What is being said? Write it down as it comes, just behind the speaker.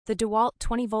The DEWALT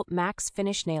 20V MAX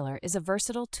Finish Nailer is a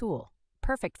versatile tool,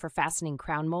 perfect for fastening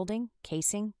crown molding,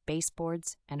 casing,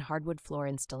 baseboards, and hardwood floor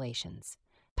installations.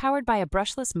 Powered by a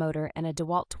brushless motor and a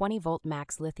DEWALT 20V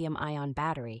MAX Lithium-Ion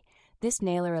battery, this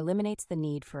nailer eliminates the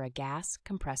need for a gas,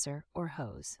 compressor, or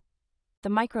hose. The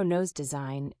micro-nose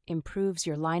design improves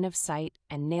your line of sight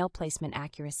and nail placement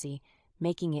accuracy,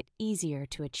 making it easier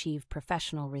to achieve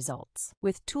professional results.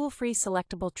 With tool-free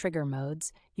selectable trigger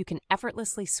modes, you can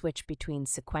effortlessly switch between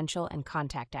sequential and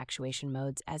contact actuation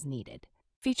modes as needed.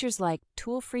 Features like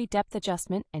tool-free depth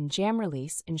adjustment and jam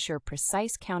release ensure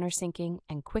precise countersinking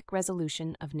and quick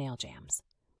resolution of nail jams.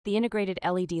 The integrated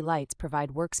LED lights provide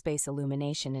workspace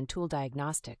illumination and tool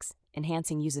diagnostics,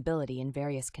 enhancing usability in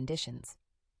various conditions.